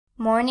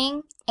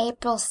Morning,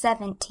 April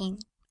 17.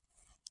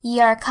 Ye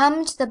are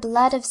come to the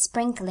blood of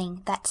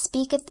sprinkling, that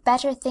speaketh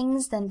better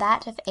things than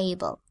that of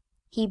Abel.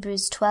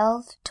 Hebrews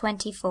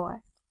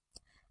 12:24.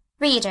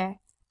 Reader,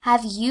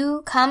 have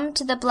you come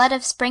to the blood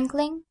of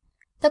sprinkling?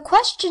 The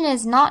question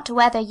is not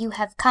whether you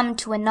have come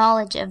to a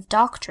knowledge of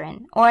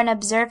doctrine, or an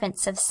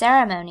observance of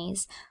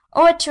ceremonies,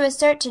 or to a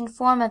certain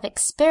form of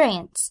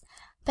experience,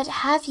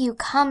 but have you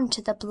come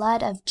to the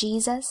blood of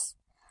Jesus?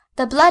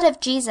 The blood of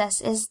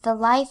Jesus is the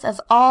life of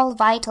all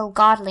vital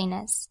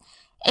godliness.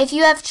 If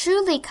you have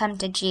truly come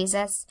to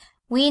Jesus,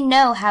 we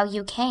know how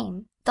you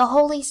came. The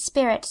Holy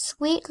Spirit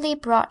sweetly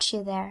brought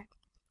you there.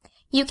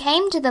 You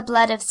came to the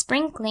blood of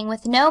sprinkling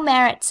with no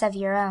merits of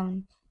your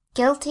own.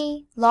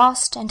 Guilty,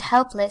 lost, and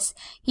helpless,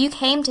 you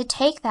came to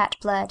take that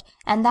blood,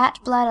 and that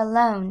blood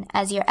alone,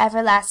 as your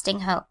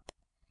everlasting hope.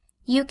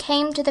 You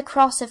came to the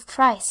cross of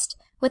Christ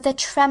with a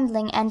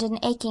trembling and an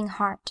aching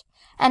heart.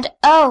 And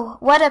oh,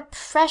 what a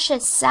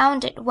precious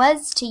sound it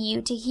was to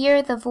you to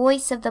hear the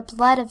voice of the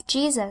blood of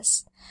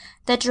Jesus!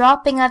 The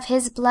dropping of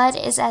his blood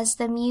is as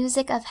the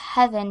music of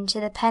heaven to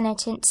the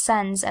penitent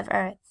sons of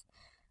earth.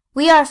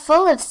 We are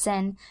full of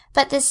sin,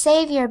 but the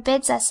Saviour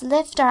bids us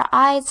lift our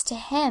eyes to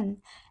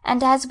him,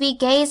 and as we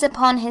gaze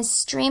upon his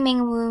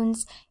streaming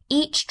wounds,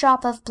 each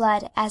drop of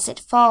blood, as it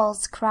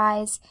falls,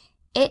 cries,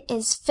 "It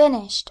is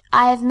finished.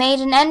 I have made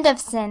an end of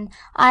sin.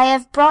 I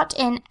have brought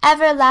in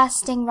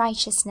everlasting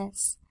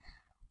righteousness."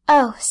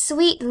 Oh,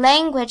 sweet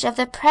language of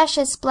the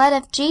precious blood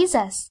of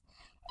Jesus!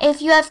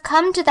 If you have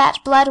come to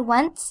that blood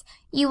once,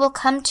 you will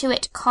come to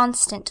it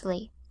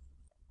constantly.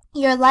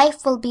 Your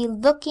life will be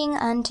looking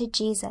unto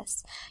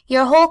Jesus.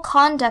 Your whole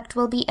conduct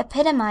will be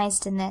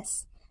epitomized in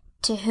this.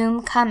 To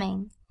whom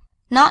coming?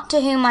 Not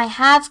to whom I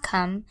have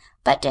come,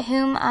 but to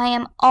whom I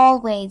am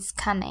always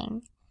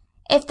coming.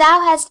 If thou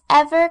hast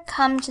ever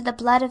come to the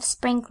blood of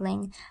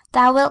sprinkling,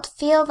 thou wilt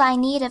feel thy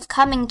need of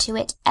coming to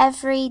it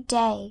every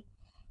day.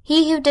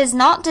 He who does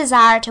not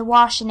desire to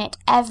wash in it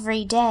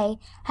every day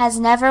has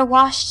never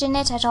washed in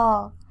it at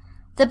all.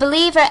 The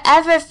believer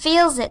ever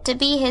feels it to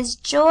be his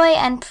joy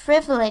and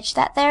privilege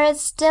that there is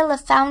still a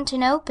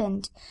fountain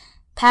opened.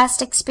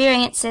 Past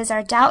experiences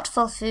are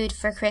doubtful food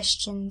for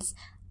Christians.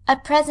 A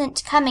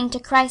present coming to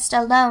Christ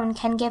alone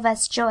can give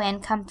us joy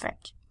and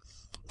comfort.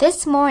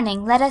 This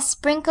morning let us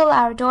sprinkle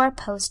our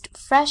doorpost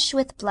fresh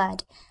with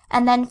blood,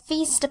 and then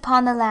feast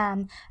upon the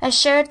Lamb,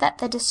 assured that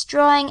the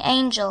destroying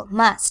angel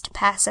must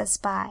pass us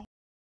by.